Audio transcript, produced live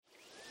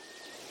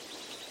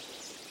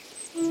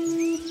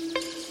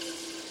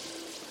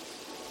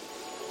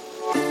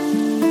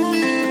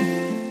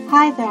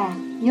Hi there,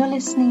 you're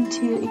listening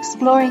to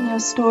Exploring Your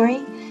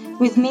Story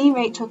with me,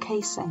 Rachel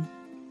Kaysen.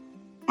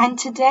 And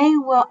today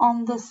we're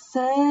on the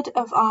third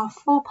of our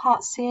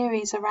 4-part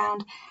series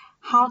around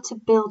how to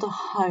build a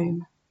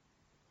home.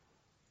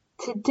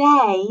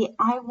 Today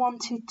I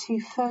wanted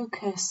to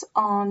focus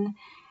on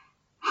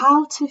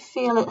how to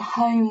feel at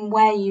home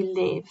where you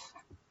live.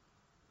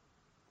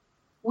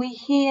 We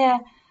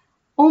hear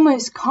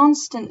almost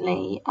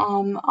constantly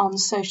on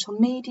social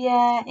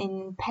media,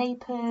 in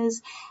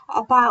papers,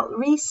 about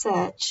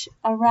research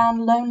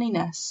around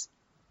loneliness.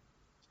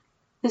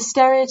 The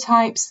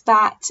stereotypes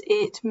that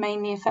it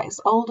mainly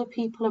affects older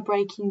people are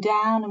breaking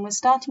down, and we're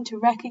starting to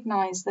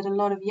recognize that a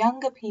lot of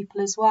younger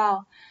people as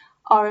well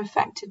are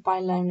affected by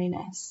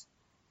loneliness.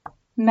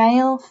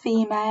 Male,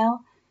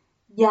 female,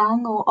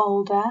 young or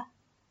older,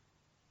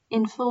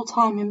 in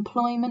full-time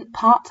employment,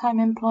 part-time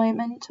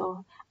employment,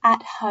 or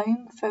at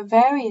home for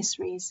various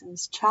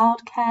reasons: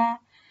 childcare,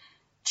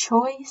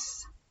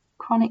 choice,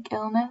 chronic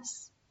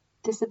illness,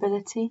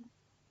 disability,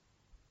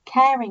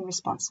 caring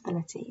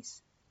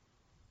responsibilities.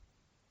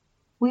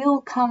 We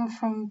all come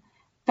from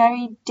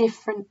very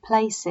different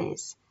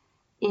places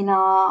in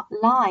our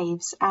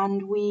lives,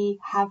 and we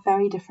have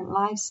very different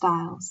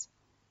lifestyles.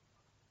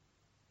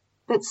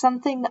 But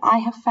something that I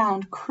have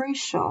found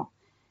crucial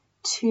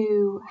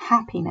to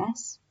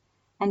happiness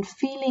and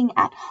feeling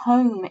at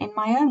home in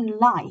my own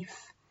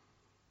life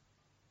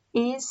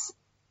is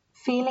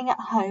feeling at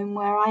home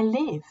where I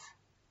live.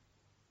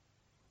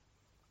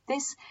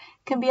 This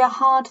can be a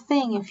hard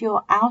thing if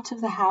you're out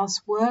of the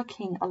house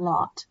working a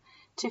lot,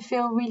 to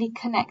feel really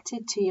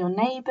connected to your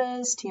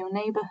neighbours, to your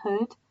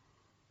neighbourhood.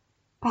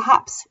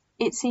 Perhaps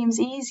it seems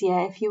easier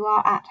if you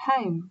are at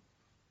home.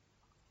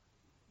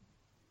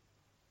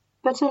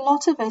 But a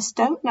lot of us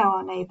don't know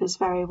our neighbours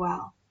very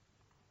well.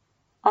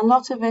 A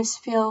lot of us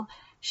feel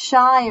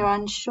shy or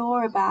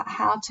unsure about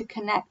how to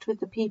connect with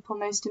the people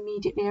most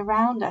immediately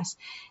around us.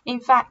 In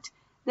fact,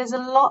 there's a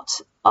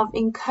lot of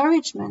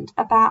encouragement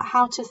about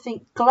how to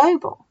think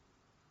global,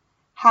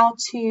 how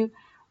to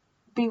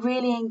be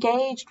really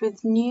engaged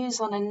with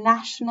news on a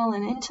national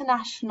and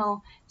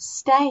international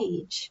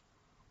stage,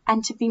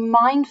 and to be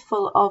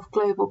mindful of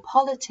global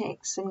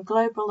politics and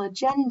global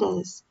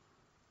agendas,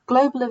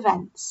 global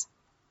events.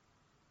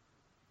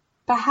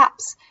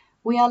 Perhaps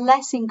we are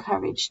less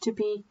encouraged to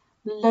be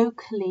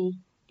locally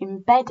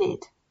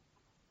embedded,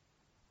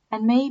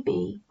 and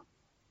maybe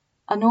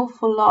an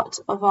awful lot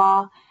of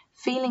our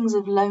feelings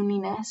of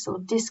loneliness or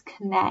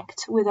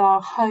disconnect with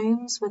our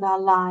homes, with our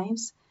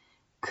lives,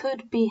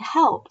 could be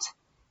helped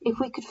if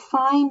we could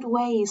find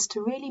ways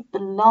to really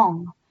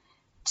belong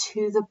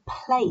to the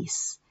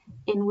place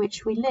in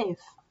which we live.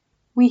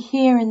 We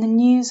hear in the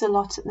news a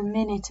lot at the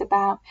minute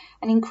about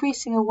an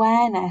increasing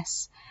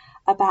awareness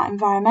about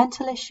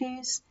environmental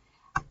issues,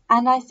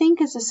 and I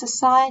think as a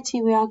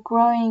society we are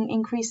growing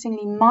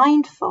increasingly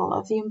mindful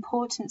of the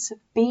importance of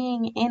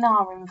being in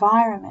our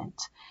environment,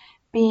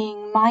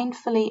 being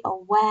mindfully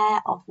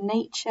aware of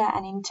nature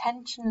and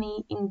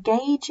intentionally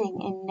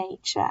engaging in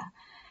nature,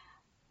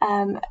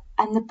 and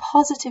the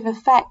positive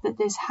effect that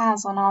this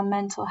has on our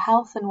mental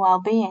health and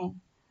well-being.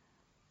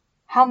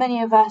 How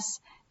many of us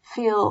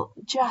feel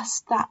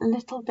just that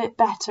little bit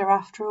better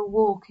after a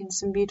walk in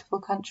some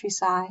beautiful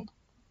countryside?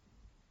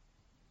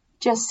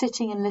 Just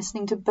sitting and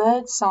listening to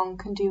birdsong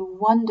can do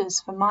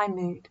wonders for my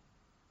mood.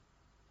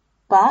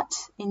 But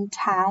in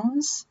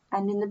towns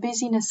and in the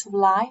busyness of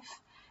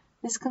life,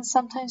 this can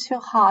sometimes feel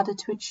harder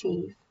to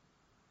achieve.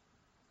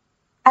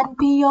 And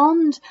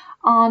beyond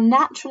our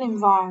natural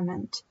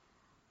environment,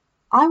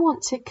 I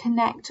want to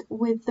connect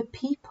with the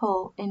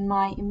people in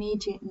my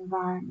immediate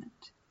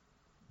environment.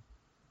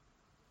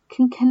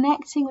 Can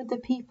connecting with the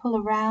people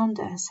around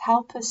us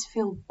help us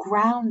feel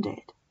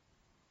grounded?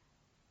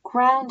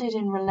 Grounded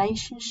in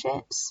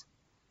relationships,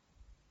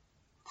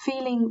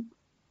 feeling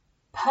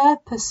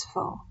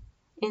purposeful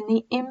in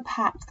the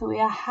impact that we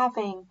are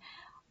having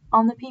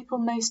on the people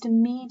most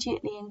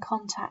immediately in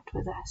contact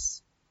with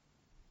us.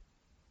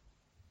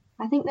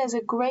 I think there's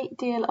a great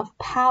deal of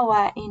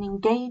power in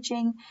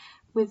engaging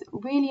with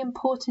really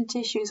important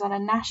issues on a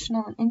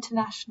national and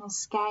international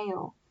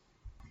scale.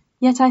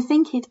 Yet I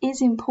think it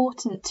is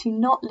important to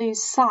not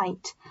lose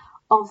sight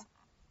of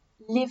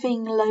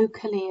living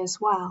locally as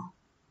well.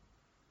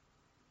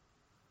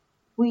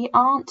 We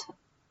aren't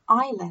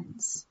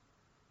islands.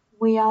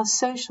 We are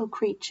social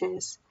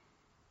creatures,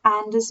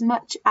 and as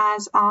much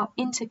as our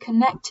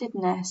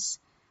interconnectedness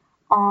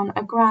on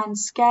a grand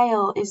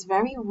scale is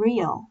very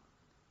real,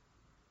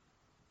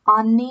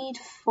 our need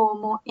for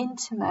more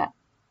intimate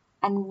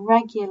and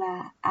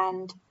regular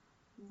and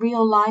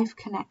real life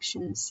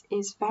connections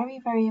is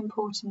very, very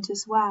important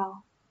as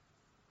well.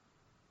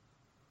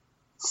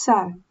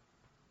 So,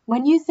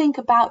 when you think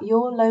about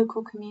your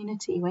local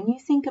community, when you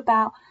think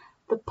about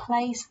the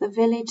place, the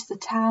village, the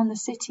town, the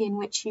city in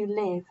which you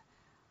live,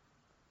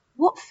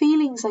 what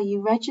feelings are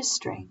you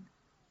registering?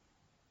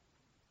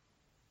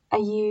 Are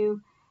you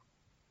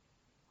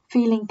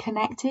feeling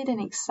connected and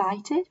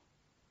excited?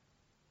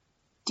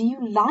 Do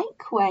you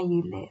like where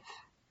you live?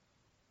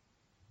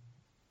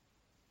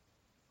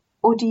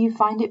 Or do you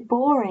find it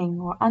boring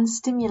or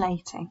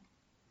unstimulating?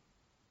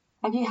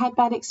 Have you had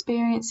bad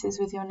experiences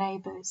with your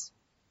neighbours?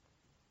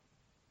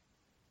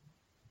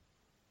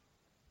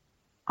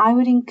 I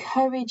would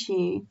encourage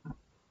you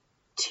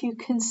to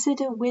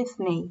consider with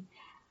me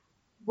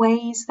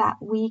ways that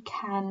we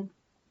can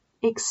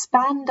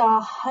expand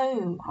our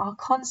home, our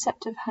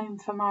concept of home,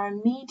 from our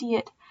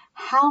immediate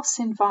house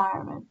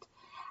environment,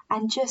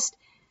 and just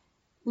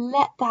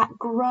let that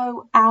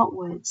grow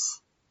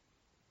outwards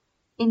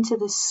into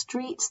the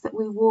streets that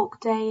we walk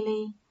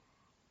daily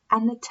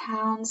and the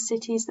towns,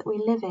 cities that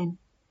we live in.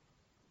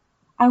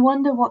 I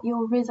wonder what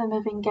your rhythm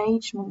of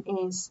engagement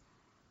is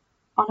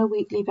on a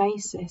weekly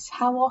basis.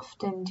 How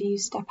often do you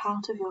step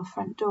out of your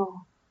front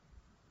door?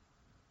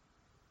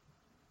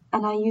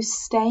 And are you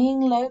staying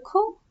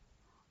local,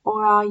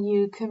 or are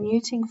you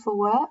commuting for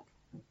work?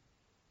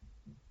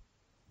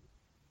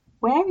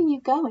 Where are you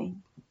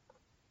going?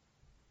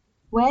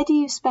 Where do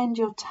you spend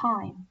your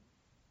time?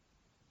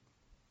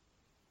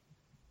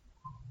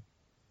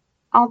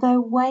 Are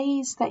there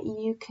ways that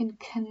you can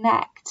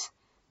connect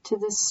to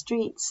the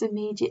streets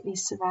immediately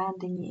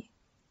surrounding you?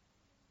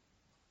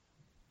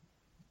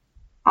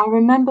 I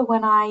remember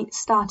when I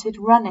started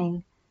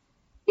running,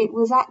 it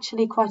was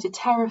actually quite a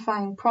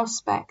terrifying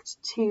prospect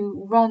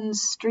to run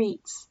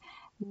streets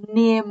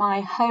near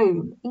my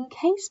home in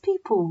case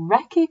people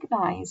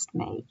recognised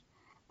me.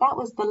 That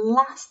was the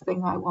last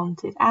thing I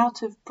wanted,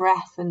 out of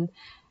breath and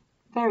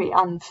very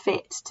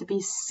unfit to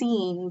be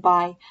seen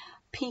by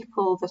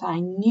people that I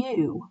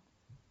knew.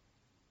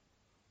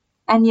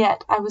 And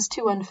yet I was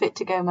too unfit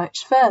to go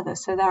much further,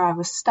 so there I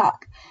was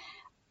stuck.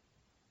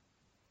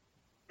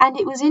 And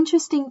it was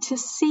interesting to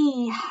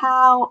see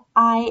how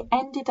I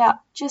ended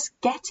up just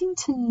getting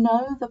to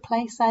know the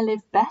place I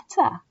live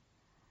better.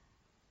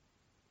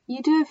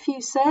 You do a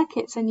few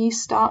circuits and you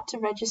start to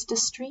register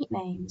street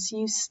names.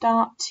 You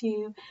start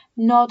to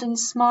nod and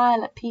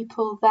smile at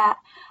people that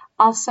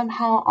are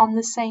somehow on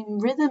the same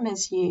rhythm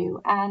as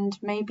you and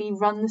maybe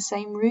run the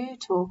same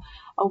route or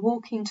are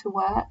walking to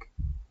work.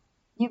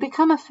 You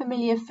become a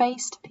familiar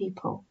face to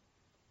people.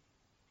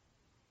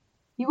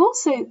 You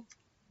also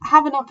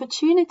have an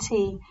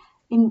opportunity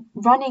in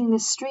running the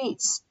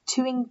streets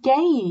to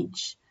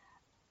engage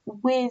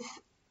with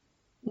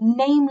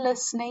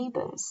nameless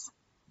neighbours.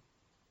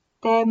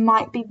 There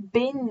might be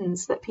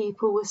bins that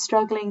people were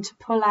struggling to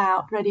pull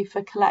out ready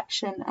for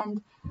collection,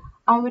 and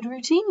I would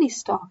routinely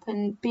stop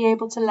and be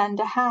able to lend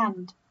a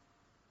hand.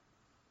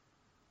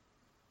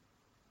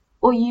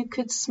 Or you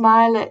could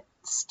smile at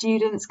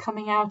students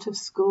coming out of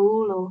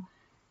school, or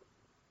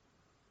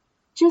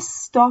just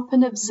stop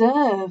and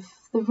observe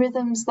the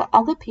rhythms that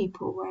other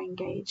people were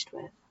engaged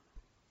with.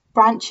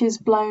 Branches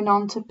blown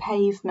onto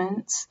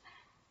pavements,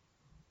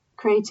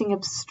 creating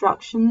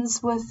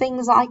obstructions, were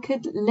things I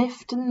could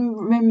lift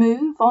and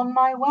remove on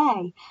my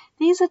way.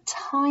 These are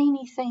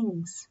tiny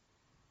things.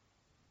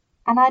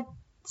 And I'd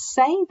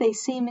say they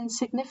seem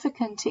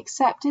insignificant,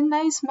 except in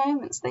those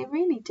moments they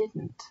really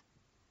didn't.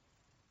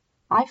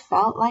 I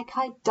felt like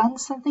I'd done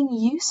something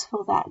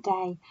useful that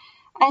day.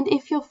 And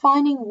if you're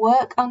finding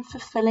work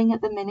unfulfilling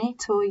at the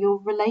minute, or your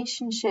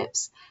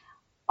relationships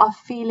are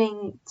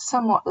feeling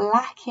somewhat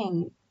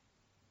lacking,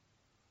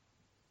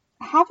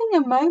 having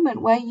a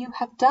moment where you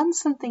have done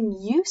something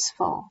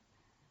useful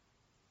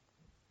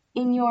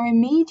in your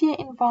immediate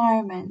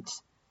environment,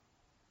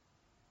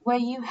 where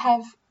you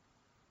have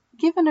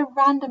given a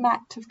random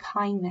act of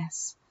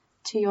kindness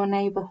to your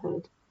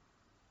neighbourhood,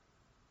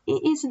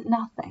 it isn't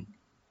nothing.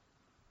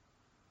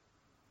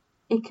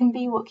 It can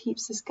be what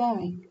keeps us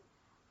going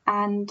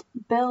and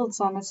builds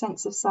on a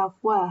sense of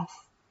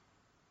self-worth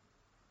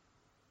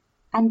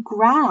and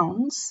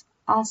grounds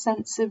our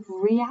sense of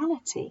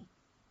reality,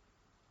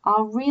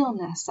 our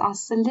realness, our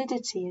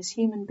solidity as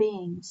human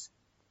beings,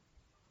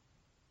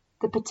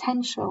 the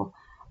potential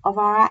of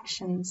our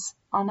actions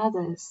on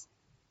others.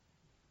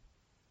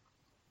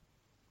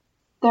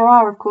 There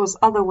are, of course,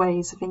 other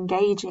ways of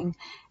engaging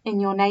in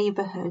your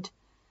neighbourhood.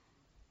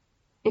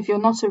 If you're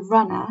not a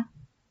runner,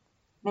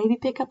 maybe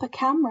pick up a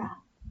camera.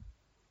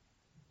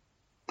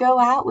 Go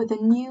out with a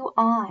new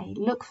eye,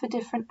 look for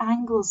different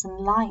angles and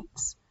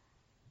lights.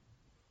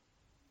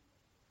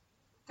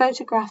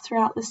 Photograph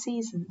throughout the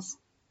seasons.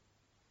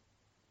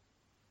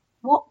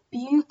 What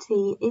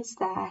beauty is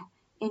there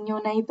in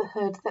your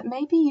neighbourhood that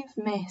maybe you've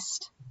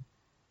missed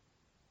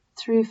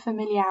through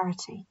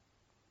familiarity?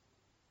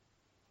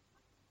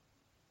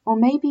 Or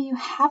maybe you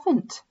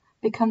haven't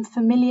become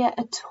familiar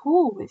at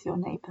all with your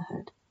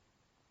neighbourhood.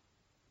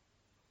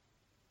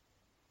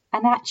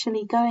 And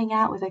actually going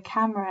out with a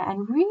camera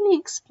and really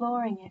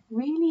exploring it,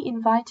 really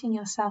inviting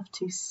yourself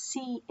to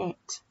see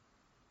it,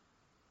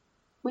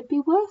 would be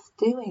worth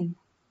doing.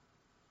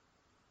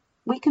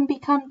 We can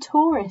become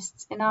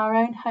tourists in our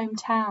own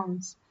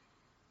hometowns.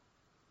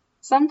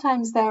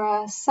 Sometimes there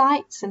are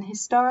sites and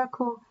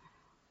historical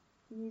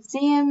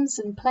museums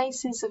and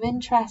places of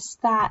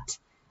interest that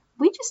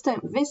we just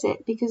don't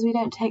visit because we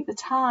don't take the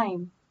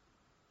time.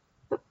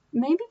 But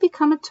maybe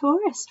become a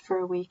tourist for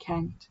a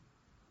weekend.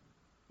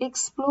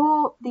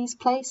 Explore these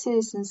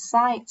places and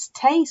sites,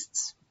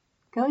 taste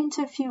Go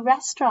into a few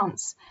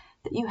restaurants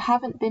that you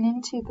haven't been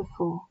into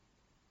before.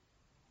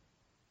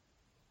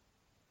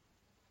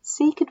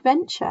 Seek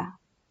adventure.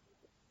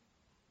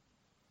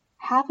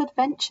 Have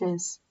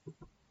adventures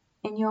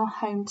in your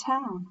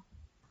hometown.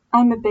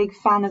 I'm a big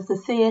fan of the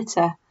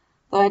theatre,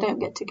 though I don't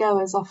get to go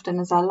as often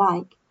as I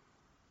like.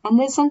 And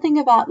there's something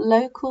about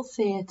local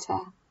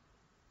theatre,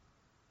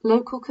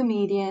 local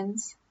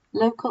comedians,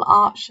 local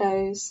art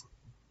shows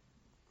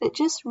that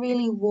just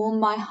really warm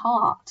my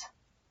heart.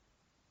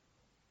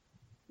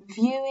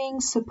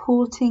 Viewing,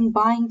 supporting,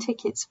 buying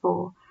tickets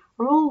for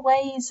are all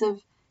ways of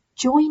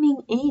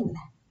joining in.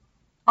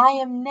 I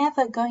am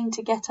never going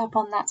to get up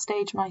on that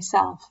stage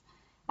myself,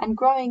 and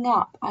growing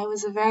up I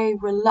was a very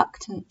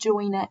reluctant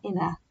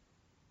joiner-inner.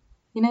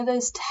 You know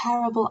those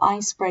terrible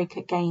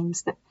icebreaker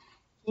games that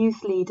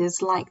youth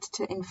leaders liked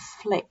to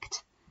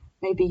inflict?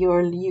 Maybe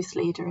you're a youth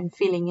leader and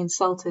feeling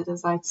insulted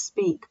as I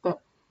speak, but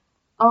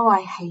oh,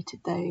 I hated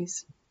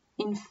those.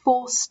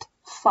 Enforced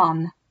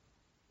fun.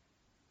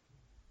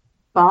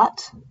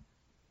 But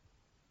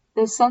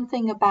there's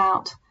something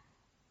about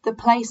the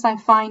place I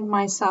find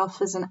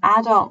myself as an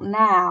adult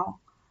now,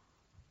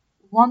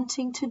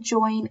 wanting to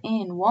join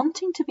in,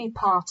 wanting to be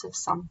part of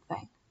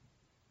something.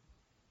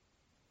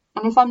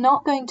 And if I'm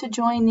not going to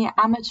join the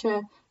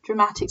Amateur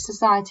Dramatic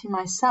Society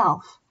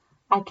myself,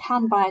 I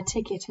can buy a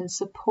ticket and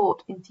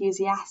support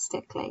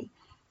enthusiastically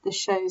the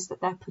shows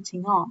that they're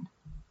putting on.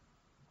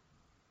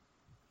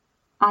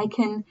 I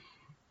can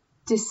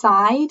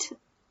decide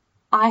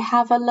I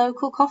have a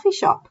local coffee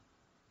shop,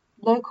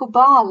 local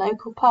bar,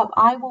 local pub.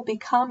 I will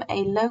become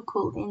a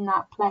local in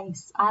that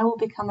place. I will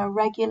become a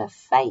regular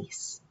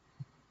face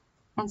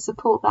and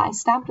support that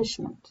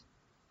establishment.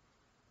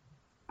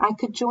 I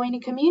could join a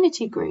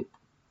community group.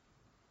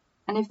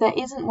 And if there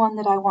isn't one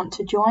that I want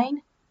to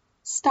join,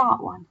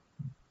 start one.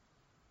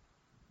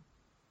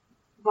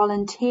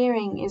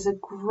 Volunteering is a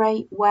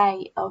great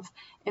way of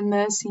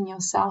immersing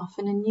yourself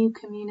in a new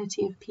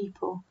community of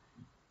people,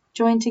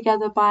 joined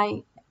together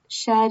by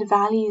shared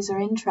values or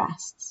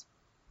interests.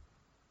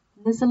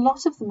 And there's a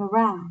lot of them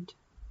around.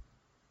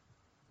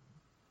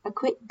 A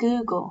quick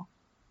Google,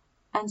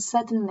 and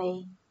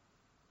suddenly,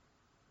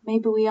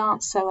 maybe we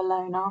aren't so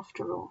alone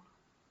after all.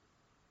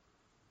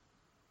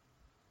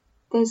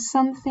 There's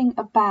something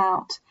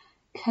about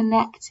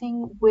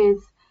connecting with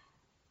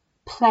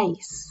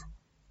place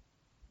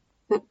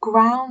that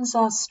grounds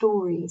our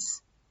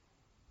stories,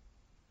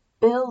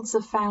 builds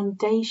a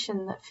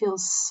foundation that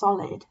feels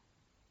solid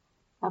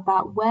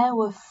about where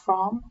we're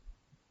from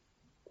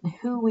and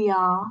who we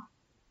are,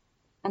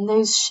 and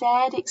those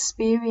shared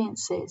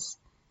experiences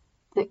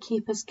that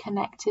keep us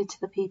connected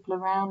to the people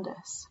around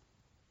us.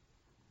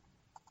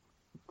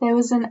 There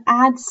was an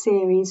ad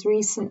series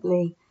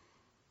recently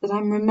that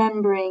I'm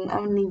remembering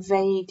only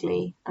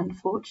vaguely,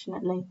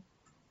 unfortunately.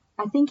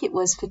 I think it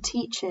was for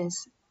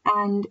teachers,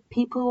 and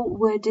people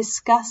were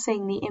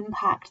discussing the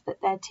impact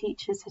that their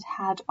teachers had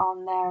had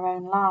on their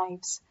own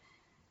lives.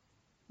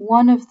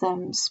 One of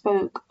them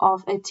spoke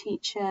of a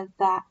teacher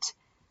that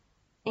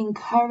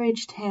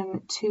encouraged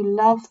him to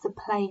love the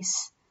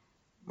place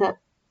that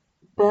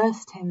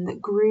birthed him,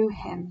 that grew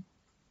him,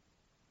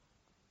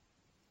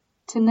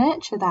 to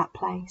nurture that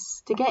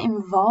place, to get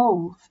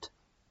involved.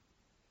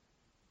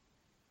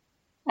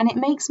 And it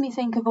makes me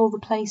think of all the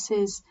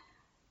places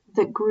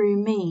that grew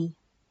me.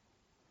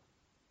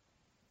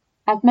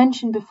 I've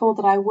mentioned before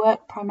that I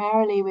work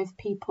primarily with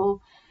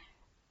people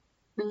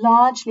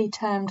largely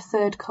termed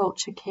third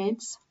culture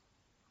kids,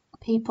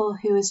 people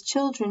who as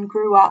children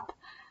grew up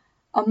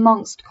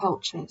amongst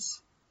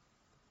cultures.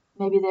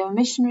 Maybe they were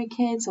missionary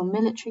kids or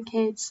military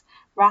kids,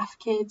 RAF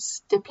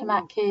kids,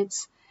 diplomat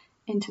kids,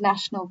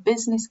 international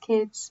business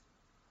kids.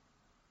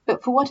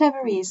 But for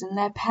whatever reason,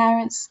 their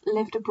parents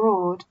lived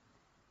abroad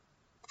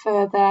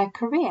for their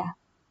career,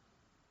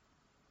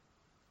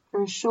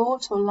 for a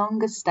short or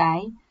longer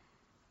stay,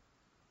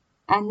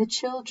 and the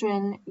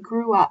children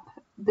grew up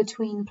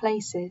between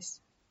places.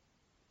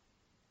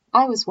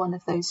 I was one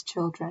of those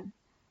children,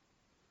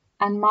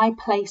 and my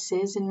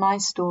places in my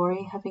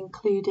story have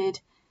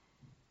included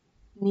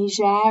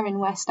Niger in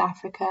West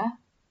Africa,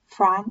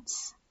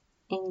 France,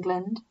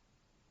 England,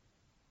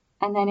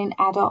 and then in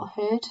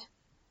adulthood,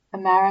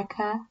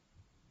 America,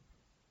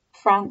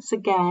 France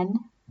again,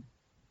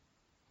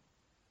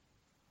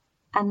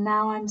 and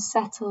now I'm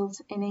settled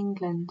in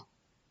England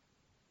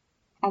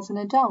as an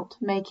adult,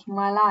 making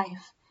my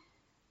life.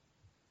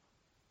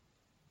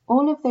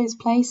 All of those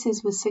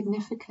places were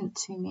significant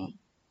to me.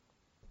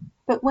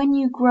 But when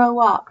you grow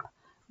up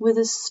with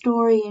a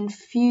story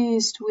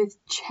infused with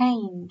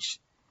change,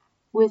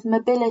 with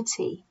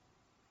mobility,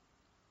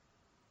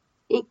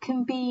 it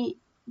can be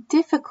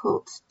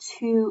difficult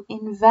to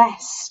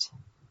invest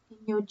in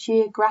your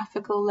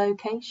geographical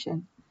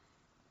location,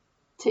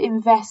 to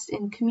invest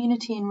in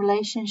community and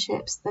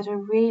relationships that are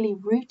really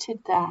rooted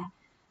there,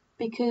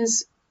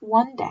 because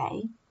one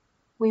day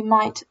we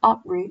might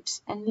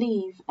uproot and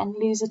leave and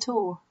lose it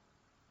all.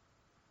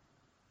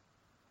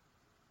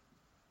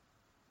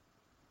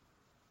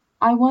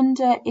 I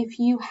wonder if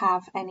you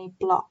have any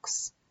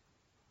blocks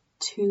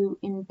to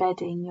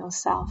embedding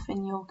yourself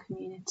in your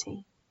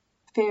community?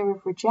 Fear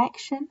of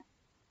rejection?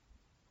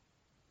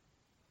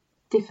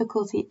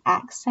 Difficulty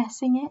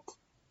accessing it?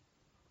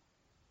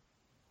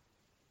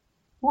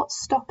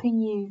 What's stopping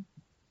you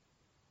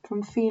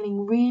from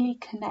feeling really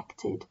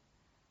connected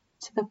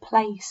to the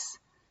place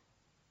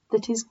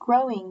that is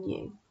growing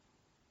you?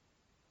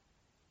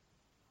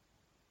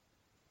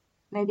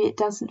 Maybe it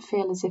doesn't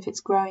feel as if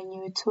it's growing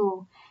you at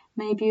all.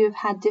 Maybe you have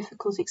had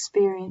difficult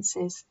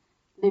experiences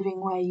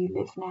living where you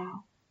live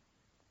now.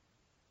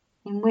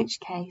 In which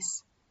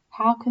case,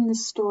 how can the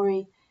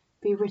story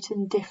be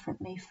written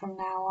differently from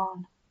now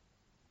on?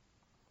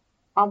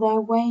 Are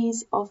there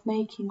ways of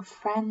making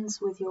friends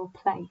with your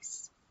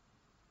place?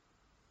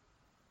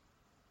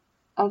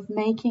 Of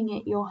making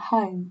it your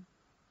home?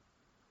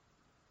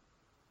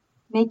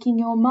 Making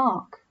your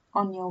mark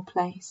on your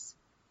place?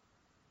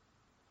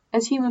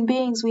 As human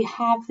beings, we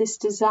have this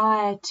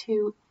desire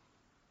to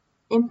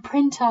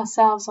imprint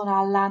ourselves on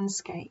our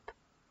landscape.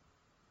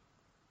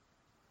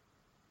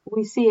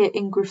 We see it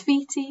in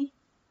graffiti,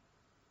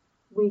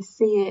 we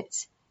see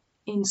it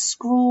in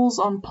scrawls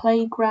on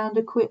playground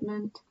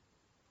equipment.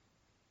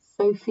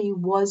 Sophie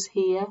was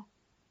here.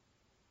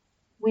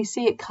 We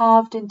see it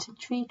carved into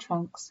tree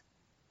trunks.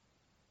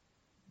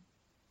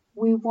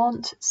 We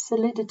want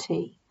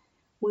solidity.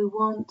 We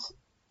want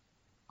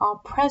our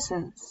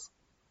presence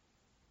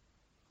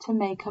to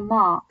make a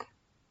mark.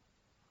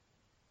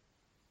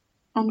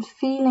 And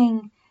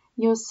feeling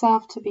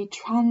yourself to be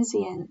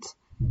transient,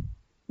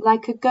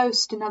 like a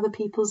ghost in other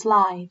people's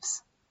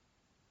lives,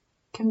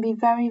 can be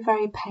very,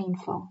 very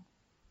painful.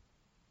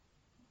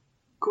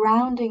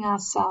 Grounding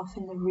ourselves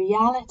in the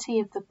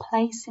reality of the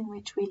place in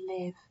which we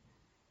live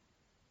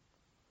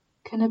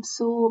can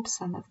absorb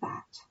some of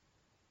that,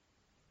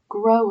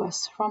 grow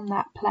us from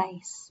that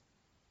place,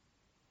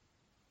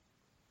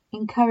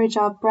 encourage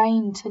our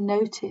brain to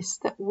notice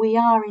that we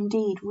are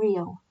indeed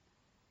real.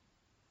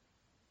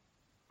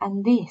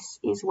 And this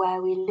is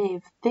where we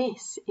live.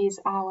 This is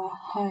our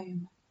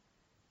home.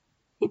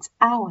 It's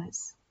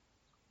ours.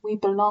 We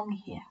belong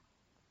here.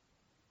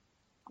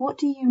 What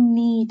do you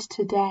need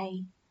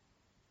today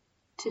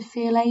to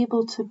feel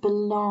able to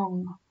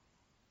belong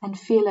and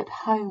feel at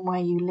home where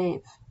you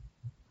live?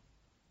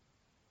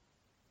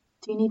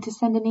 Do you need to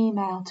send an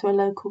email to a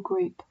local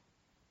group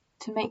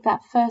to make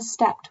that first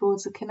step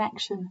towards a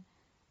connection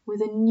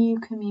with a new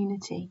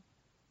community?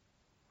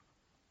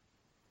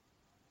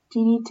 Do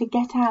you need to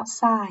get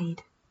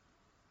outside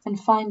and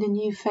find a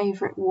new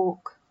favourite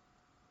walk?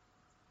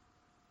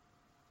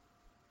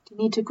 Do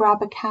you need to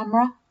grab a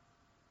camera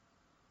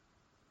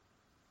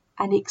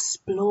and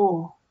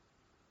explore?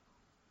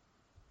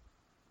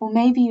 Or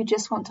maybe you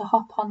just want to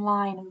hop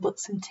online and book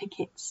some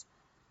tickets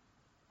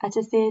at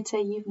a theatre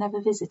you've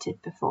never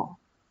visited before.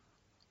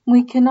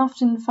 We can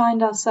often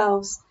find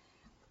ourselves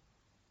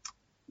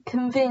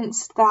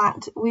convinced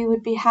that we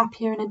would be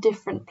happier in a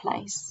different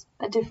place,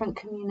 a different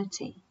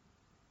community.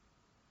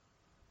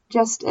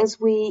 Just as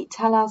we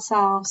tell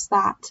ourselves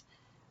that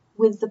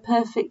with the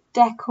perfect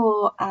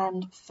decor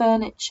and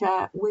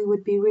furniture, we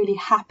would be really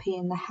happy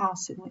in the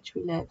house in which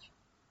we live.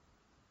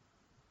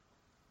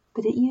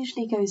 But it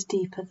usually goes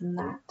deeper than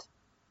that.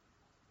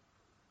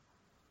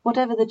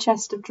 Whatever the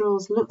chest of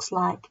drawers looks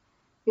like,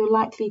 you're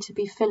likely to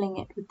be filling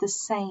it with the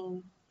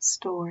same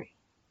story.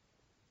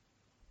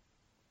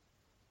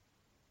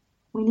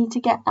 We need to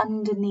get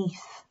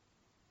underneath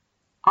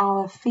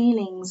our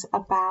feelings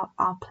about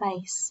our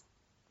place,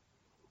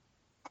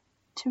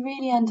 to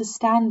really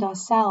understand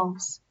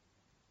ourselves,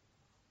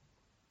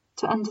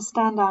 to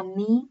understand our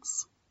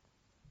needs.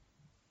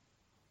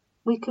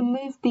 We can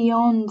move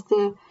beyond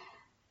the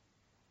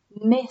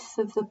myth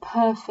of the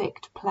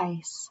perfect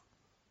place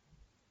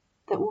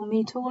that will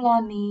meet all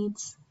our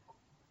needs,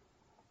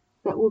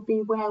 that will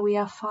be where we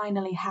are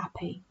finally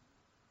happy.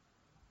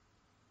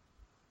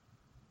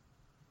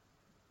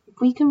 If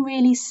we can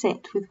really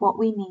sit with what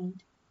we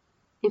need,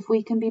 if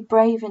we can be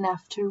brave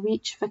enough to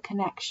reach for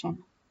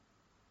connection,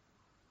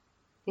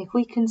 if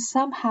we can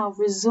somehow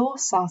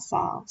resource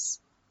ourselves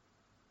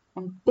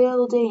and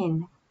build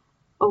in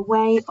a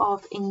way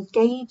of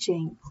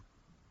engaging,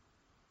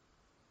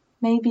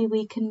 maybe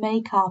we can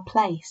make our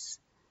place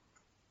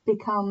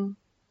become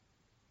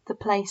the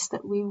place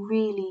that we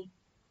really,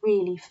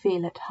 really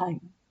feel at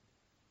home.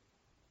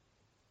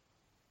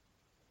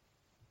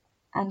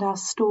 And our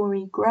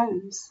story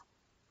grows.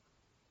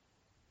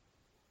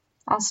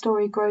 Our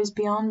story grows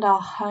beyond our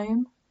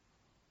home,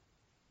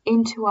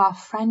 into our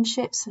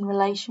friendships and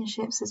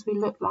relationships, as we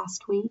looked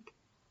last week,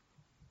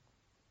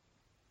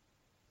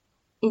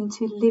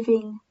 into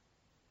living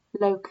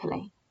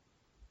locally,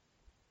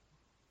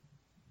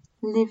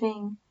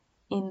 living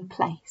in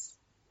place,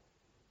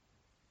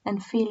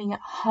 and feeling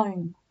at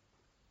home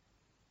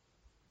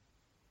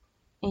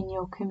in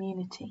your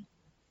community.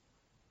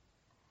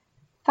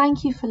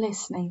 Thank you for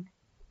listening.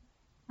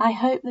 I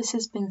hope this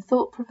has been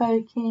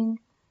thought-provoking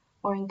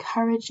or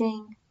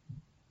encouraging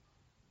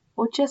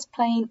or just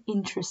plain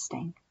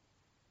interesting.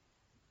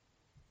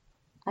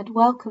 I'd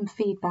welcome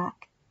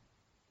feedback,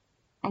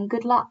 and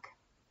good luck.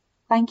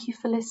 Thank you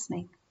for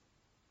listening.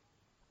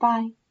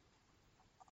 Bye.